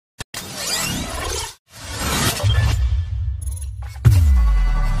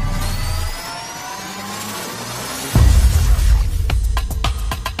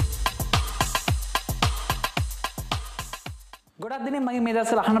දෙනෙක් මගේ මේ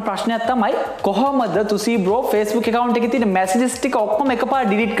දවස්වල අහන ප්‍රශ්නයක් තමයි කොහොමද තුසි බ්‍රෝ Facebook account එකේ තියෙන messages ටික ඔක්කොම එකපාර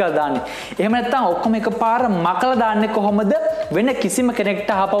delete කරලා දාන්නේ. එහෙම නැත්නම් ඔක්කොම එකපාර මකලා දාන්නේ කොහොමද වෙන කිසිම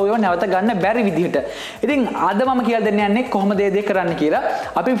කෙනෙක්ට ආපහු ඒව නැවත ගන්න බැරි විදිහට. ඉතින් අද මම කියලා දෙන්න යන්නේ කොහොමද මේ දේ කරන්න කියලා.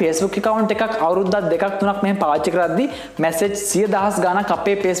 අපි Facebook account එකක් අවුරුද්දක් දෙකක් තුනක් මෙහෙම පාවිච්චි කරද්දී message 100,000 ගණක්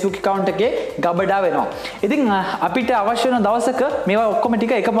අපේ Facebook account එකේ ගබඩා වෙනවා. ඉතින් අපිට අවශ්‍ය වෙන දවසක මේවා ඔක්කොම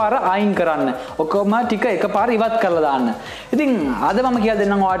ටික එකපාර අයින් කරන්න. ඔක්කොම ටික එකපාර ඉවත් කරලා දාන්න. ඉතින් අද මම කියලා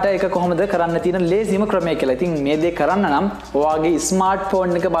දෙන්නම් ඔයාලට ඒක කොහොමද කරන්න තියෙන ලේසිම ක්‍රමය කියලා. ඉතින් මේ දේ කරන්න නම් ඔයාගේ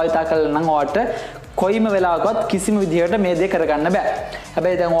ස්මාර්ට්ෆෝන් එක භාවිතා කරලා නම් ඔයාලට කොයිම වෙලාවකවත් කිසිම විදිහකට මේ දේ කරගන්න බෑ.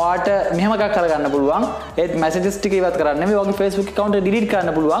 හැබැයි දැන් ඔයාලට මෙහෙම එකක් කරගන්න පුළුවන්. ඒත් messages ටික ඉවත් කරන්න නෙවෙයි ඔයාගේ Facebook account එක delete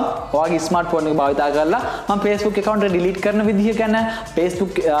කරන්න පුළුවන්. ඔයාගේ ස්මාර්ට්ෆෝන් එක භාවිතා කරලා මම Facebook account එක delete කරන විදිහ ගැන,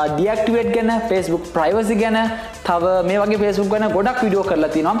 Facebook deactivate ගැන, Facebook privacy ගැන, තව මේ වගේ Facebook ගැන ගොඩක් වීඩියෝ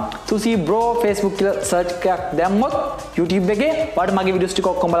කරලා තිනවා. තුසි bro Facebook කියලා search එකක් දැම්මොත් YouTube එකේ ඔයාලට මගේ වීඩියෝස්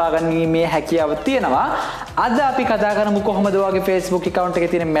ටික ඔක්කොම බලා ගන්න මේ හැකියාව තියෙනවා. අද අපි කතා කරමු කොහොමද ඔයාගේ Facebook account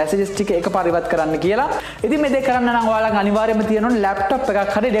එකේ තියෙන messages ටික එකපාර ඉවත් කරන්න කියලා. ඉතින් මේ දේ කරන්න නම් ඔයාලගේ අනිවාර්යයෙන්ම තියෙන්න ඕනේ laptop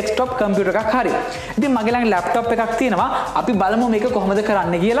එකක් හරි desktop computer එකක් හරි. ඉතින් මගේ ළඟ laptop එකක් තියෙනවා. අපි බලමු මේක කොහොමද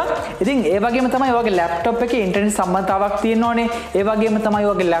කරන්න කියලා. ඉතින් ඒ වගේම තමයි ඔයාගේ laptop එකේ internet සම්බන්ධතාවක් තියෙන්න ඕනේ. ඒ වගේම තමයි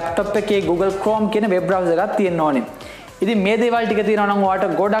ඔයාගේ laptop එකේ Google Chrome කියන web browser එකක් තියෙන්න ඕනේ. ඉතින් මේ දේවල් ටික තියෙනවා නම්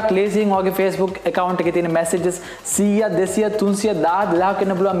ඔයාලට ගොඩක් ලේසියෙන් ඔයාගේ Facebook account එකේ තියෙන messages 100 200 300 1000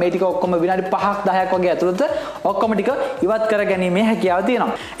 වෙන්න පුළුවන්. මේ ටික ඔක්කොම විනාඩි 5ක් 10ක් වගේ ඇතුළත ඔක්කොම ටික ඉවත් කරගැනීමේ හැකියාව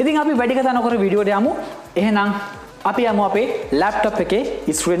තියෙනවා. ඉතින් අපි වැඩි කතා නොකර වීඩියෝට යමු. එහෙනම් අපි යමු අපේ laptop එකේ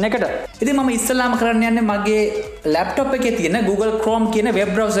screen එකට. ඉතින් මම ඉස්සෙල්ලාම කරන්න යන්නේ මගේ laptop එකේ තියෙන Google Chrome කියන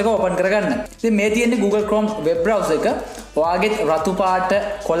web browser එක open කරගන්න. ඉතින් මේ තියෙන්නේ Google Chrome web browser එක. ඔයාගේ රතු පාට,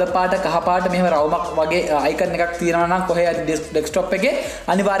 කොළ පාට, කහ පාට මෙහෙම රවුමක් වගේ icon එකක් තියෙනවා නම් කොහේ හරි desktop එකේ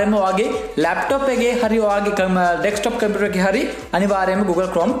අනිවාර්යයෙන්ම ඔයාගේ laptop එකේ හරි ඔයාගේ desktop computer එකේ හරි අනිවාර්යයෙන්ම Google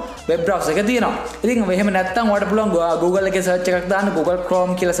Chrome web browser එක තියෙනවා. ඉතින් එහෙම නැත්නම් ඔයාලට පුළුවන් Google එකේ search එකක් දාන්න Google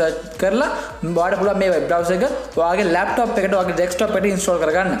Chrome කියලා search කරලා ඔයාලට පුළුවන් මේ web browser එක ඔයාගේ laptop එකට ඔයාගේ desktop එකට install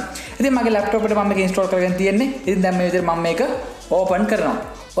කරගන්න. ඉතින් මගේ laptop එකට මම මේක install කරගෙන තියෙන්නේ. ඉතින් දැන් මේ විදිහට මම මේක open කරනවා.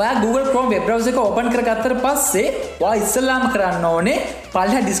 ඔයා Google Chrome web browser එක open කරගත්තට පස්සේ ඔයා ඉස්සෙල්ලාම කරන්න ඕනේ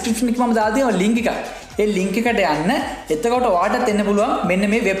පල්ලෙහා description එකේ මම දාලා තියෙනවා link එකක්. ඒ link එකට යන්න. එතකොට ඔයාටත් එන්න පුළුවන් මෙන්න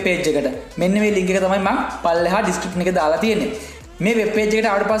මේ web page එකට. මෙන්න මේ link එක තමයි මම පල්ලෙහා description එකේ දාලා තියෙන්නේ. මේ web page එකට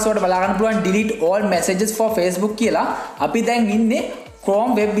ආවට පස්සේ ඔයාලට බලා ගන්න පුළුවන් delete all messages for Facebook කියලා. අපි දැන් ඉන්නේ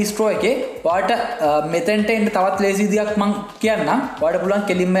Chrome web bistro එකේ. ඔයාලට මෙතෙන්ට එන්න තවත් ලේසි විදියක් මම කියන්නම්. ඔයාලට පුළුවන්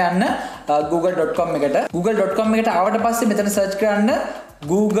කෙලින්ම යන්න google.com එකට. google.com එකට ආවට පස්සේ මෙතන search කරන්න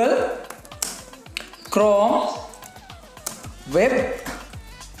Google Chrome web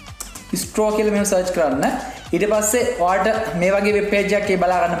bistro කියලා මෙහෙම search කරන්න. ඊට පස්සේ ඔයාලට මේ වගේ web page එකක්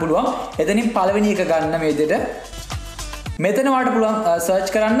බලා ගන්න පුළුවන්. එතනින් පළවෙනි එක ගන්න මේ විදිහට. මෙතන ඔයාලට පුළුවන් search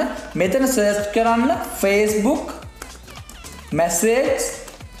කරන්න. මෙතන search කරන්න Facebook message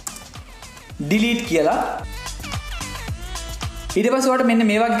delete කියලා. ඊට පස්සේ ඔයාලට මෙන්න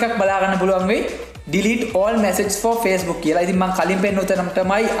මේ වගේ එකක් බලා ගන්න පුළුවන් වෙයි. delete all messages for Facebook කියලා. ඉතින් මම කලින් පෙන්නන උතනම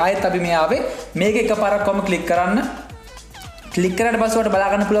තමයි ආයෙත් අපි මේ ආවේ. මේක එකපාරක් කොහොම ක්ලික් කරන්න. ක්ලික් කරාට පස්සේ ඔයාලට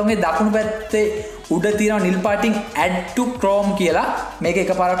බලා ගන්න පුළුවන් මේ දකුණු පැත්තේ උඩ තියෙන නිල් පාටින් add to Chrome කියලා. මේක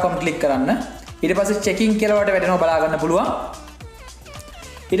එකපාරක් කොහොම ක්ලික් කරන්න. ඊට පස්සේ checking කියලා ඔයාලට වැටෙනවා බලා ගන්න පුළුවන්.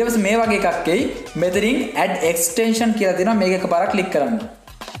 ඊට පස්සේ මේ වගේ එකක් එයි. මෙතනින් add extension කියලා තියෙනවා. මේක එකපාරක් ක්ලික් කරන්න.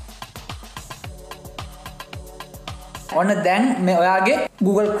 ඔන්න දැන් මේ ඔයාගේ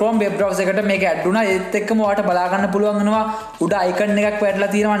Google Chrome web browser එකට මේක ඇඩ් වුණා. ඒත් එක්කම ඔයාලට බලා ගන්න පුළුවන් වෙනවා උඩ icon එකක් වැටලා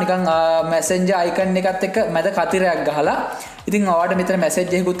තියෙනවා නිකන් messenger icon එකත් එක්ක මැද කතිරයක් ගහලා. ඉතින් ඔයාලට මෙතන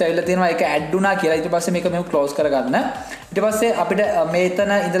message එකකුත් ඇවිල්ලා තියෙනවා ඒක ඇඩ් වුණා කියලා. ඊට පස්සේ මේක මෙහෙම close කරගන්න. ඊට පස්සේ අපිට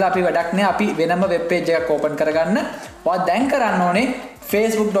මේතන ඉඳලා අපි වැඩක් නෑ. අපි වෙනම web page එකක් open කරගන්න. ඔයා දැන් කරන්න ඕනේ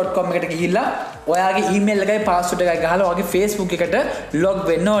facebook.com එකට ගිහිල්ලා ඔයාගේ email එකයි password එකයි ගහලා ඔයාගේ Facebook එකට log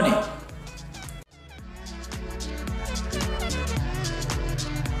වෙන්න ඕනේ.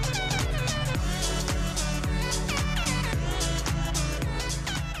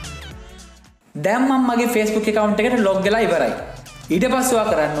 දැන් මම මගේ Facebook account එකට log වෙලා ඉවරයි. ඊට පස්සේ ඔයා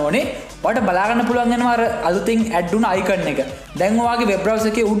කරන්න ඕනේ ඔයාලට බලා ගන්න පුළුවන් වෙනවා අර අලුතින් add වුණ icon එක. දැන් ඔයාගේ web browser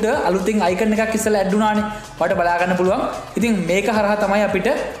එකේ උඩ අලුතින් icon එකක් ඉස්සෙල්ලා add වුණානේ. ඔයාලට බලා ගන්න පුළුවන්. ඉතින් මේක හරහා තමයි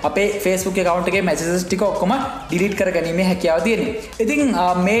අපිට අපේ Facebook account එකේ messages ටික ඔක්කොම delete කරගැනීමේ හැකියාව තියෙන්නේ. ඉතින්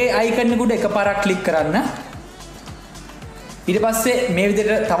මේ icon එක උඩ එකපාරක් click කරන්න. ඊට පස්සේ මේ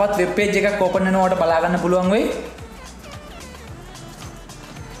විදිහට තවත් web page එකක් open වෙනවා ඔයාලට බලා ගන්න පුළුවන් වෙයි.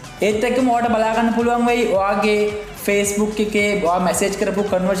 ඒත් එක්කම ඔයාලට බලා ගන්න පුළුවන් වෙයි ඔයාගේ Facebook එකේ ඔයා මැසේජ් කරපු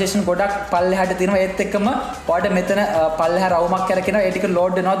කන්වර්සේෂන් ගොඩක් පල්ලෙහාට තියෙනවා. ඒත් එක්කම ඔයාලට මෙතන පල්ලෙහා රවුමක් කරකිනවා. ඒ ටික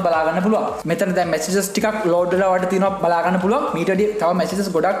ලෝඩ් වෙනවත් බලා ගන්න පුළුවන්. මෙතන දැන් මැසේජස් ටිකක් ලෝඩ් වෙලා ඔයාලට තියෙනවා බලා ගන්න පුළුවන්. මීට වැඩි තව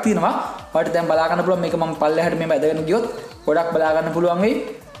මැසේජස් ගොඩක් තියෙනවා. ඔයාලට දැන් බලා ගන්න පුළුවන්. මේක මම පල්ලෙහාට මෙහෙම ඇදගෙන ගියොත් ගොඩක් බලා ගන්න පුළුවන් වෙයි.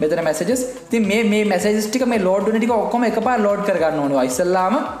 මෙතන මැසේජස්. ඉතින් මේ මැසේජස් ටික මේ ලෝඩ් වෙන ටික ඔක්කොම එකපාර ලෝඩ් කර ගන්න ඕනේ.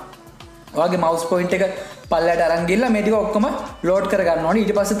 ඉස්සල්ලාම ඔයාගේ mouse point එක පල්ලෙහාට අරන් ගිහලා මේ ටික ඔක්කොම ලෝඩ් කර ගන්න ඕනේ.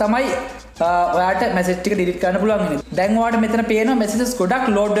 ඊට පස්සේ තමයි ඔයාට මැසේජ් ටික ඩිලීට් කරන්න පුළුවන් වෙන්නේ. දැන් ඔයාට මෙතන පේනවා මැසේජස් ගොඩක්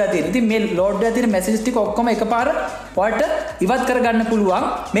ලෝඩ් වෙලා තියෙනවා. ඉතින් මේ ලෝඩ් වෙලා තියෙන මැසේජස් ටික ඔක්කොම එකපාර ඔයාට ඉවත් කරගන්න පුළුවන්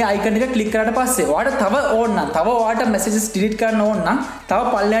මේ අයිකන් එක ක්ලික් කරාට පස්සේ. ඔයාට තව ඕන නම් තව ඔයාට මැසේජස් ඩිලීට් කරන්න ඕන නම් තව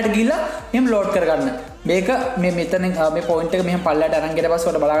පල්ලෙහාට ගිහලා මෙහෙම ලෝඩ් කරගන්න. මේක මේ මෙතන මේ පොයින්ට් එක මෙහෙම පල්ලෙහාට අරන් ගියට පස්සේ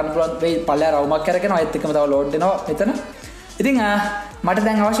ඔයාලට බලා ගන්න පුළුවන් වෙයි පල්ලෙහා රවුමක් කරගෙන ඒත් එක්කම තව ලෝඩ් වෙනවා මෙතන. ඉතින් මට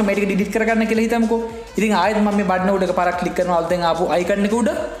දැන් අවශ්‍ය මේ ටික ඩිලීට් කරගන්න කියලා හිතමුකෝ. ඉතින් ආයෙත් මම මේ බටන් උඩ එකපාරක් ක්ලික් කරනවා අලුතෙන් ආපු අයිකන් එක උඩ.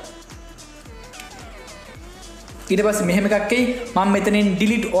 ඊට පස්සේ මෙහෙම එකක් එයි. මම මෙතනින්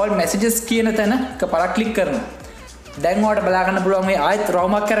delete all messages කියන තැන එකපාරක් ක්ලික් කරනවා. දැන් ඔයාලට බලා ගන්න පුළුවන් මේ ආයෙත්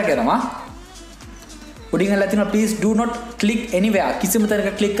රවුමක් කරගෙනවා. උඩින් අහලා තියෙනවා please do not click anywhere. කිසිම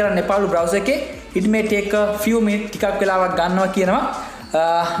තැනක ක්ලික් කරන්න එපාලු browser එකේ. it may take a few minutes ටිකක් වෙලාවක් ගන්නවා කියනවා.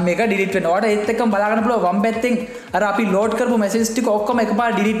 මේක ඩිලීට් වෙනවා. ඔයාලට ඒත් එක්කම බලා ගන්න පුළුවන් වම් පැත්තෙන් අර අපි ලෝඩ් කරපු මැසේජ් ටික ඔක්කොම එකපාර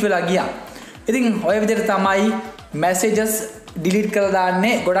ඩිලීට් වෙලා ගියා. ඉතින් ඔය විදිහට තමයි මැසේජස් ඩිලීට් කරලා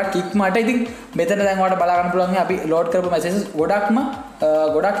දාන්නේ ගොඩක් ඉක්මනට. ඉතින් මෙතන දැන් ඔයාලට බලා ගන්න පුළුවන් අපි ලෝඩ් කරපු මැසේජස්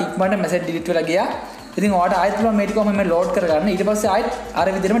ගොඩක් ඉක්මනට මැසේජ් ඩිලීට් වෙලා ගියා. ඉතින් ඔයාලට ආයෙත් පුළුවන් මේ ටික ඔහොම ලෝඩ් කරගන්න. ඊට පස්සේ ආයෙත් අර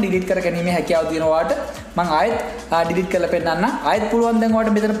විදිහටම ඩිලීට් කරගැනීමේ හැකියාව තියෙනවා ඔයාලට. මම ආයෙත් ඩිලීට් කරලා පෙන්නන්න. ආයෙත් පුළුවන් දැන්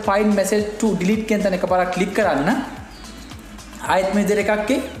ඔයාලට මෙතන find message to delete කියන තැන එකපාරක් ක්ලික් කරන්න. ආයෙත් මේ විදිහට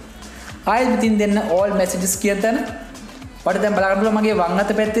එකක් ආයෙත් මෙතින් දෙන්න all messages කියන තැන. ඔයාලට දැන් බලා ගන්න පුළුවන් මගේ වම්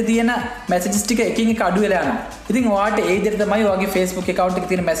අත පැත්තේ තියෙන messages ටික එකින් එක අඩු වෙලා යනවා. ඉතින් ඔයාලට ඒ විදිහට තමයි ඔයාගේ Facebook account එකේ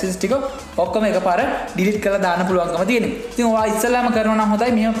තියෙන messages ටික ඔක්කොම එකපාර delete කරලා දාන්න පුළුවන්කම තියෙන්නේ. ඉතින් ඔයා ඉස්සෙල්ලාම කරනවා නම්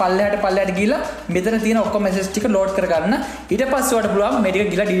හොඳයි මෙහෙම පල්ලෙහාට ගිහලා මෙතන තියෙන ඔක්කොම messages ටික load කරගන්න. ඊට පස්සේ ඔයාලට පුළුවන් මේ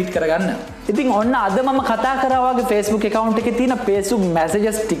ටික ගිහලා delete කරගන්න. ඉතින් ඔන්න අද මම කතා කරා වගේ Facebook account එකේ තියෙන Facebook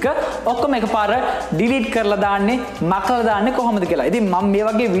messages ටික ඔක්කොම එකපාර delete කරලා දාන්නේ මකලා දාන්නේ කොහොමද කියලා. ඉතින් මම මේ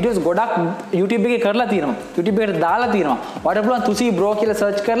වගේ videos ගොඩක් YouTube එකේ කරලා තියෙනවා. YouTube එකට දාලා තියෙනවා. ඔයාලට පුළුවන් Thusi bro කියලා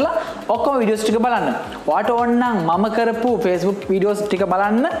search කරලා ඔක්කොම videos ටික බලන්න. ඔයාලට ඕන නම් මම කරපු Facebook videos ටික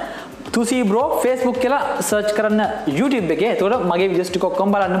බලන්න Thusi bro Facebook කියලා search කරන්න YouTube එකේ. එතකොට මගේ videos ටික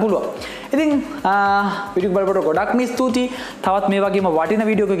ඔක්කොම බලන්න පුළුවන්. ඉතින් video බලපුවට ගොඩක් ස්තුතියි. තවත් මේ වගේම වටින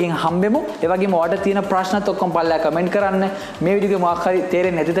වීඩියෝ එකකින් හම්බෙමු. ඒ වගේම ඔයාලට තියෙන ප්‍රශ්නත් ඔක්කොම පල්ලෙහා කමෙන්ට් කරන්න. මේ වීඩියෝ එකේ මොකක් හරි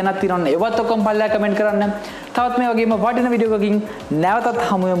තේරෙන්නේ නැති තැනක් තියෙනවා නම් ඒවත් ඔක්කොම පල්ලෙහා කමෙන්ට් කරන්න. තවත් මේ වගේම වටින වීඩියෝ එකකින් නැවතත්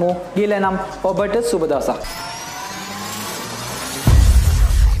හමු වෙමු. ගිහලා නම් ඔබට සුබ දවසක්.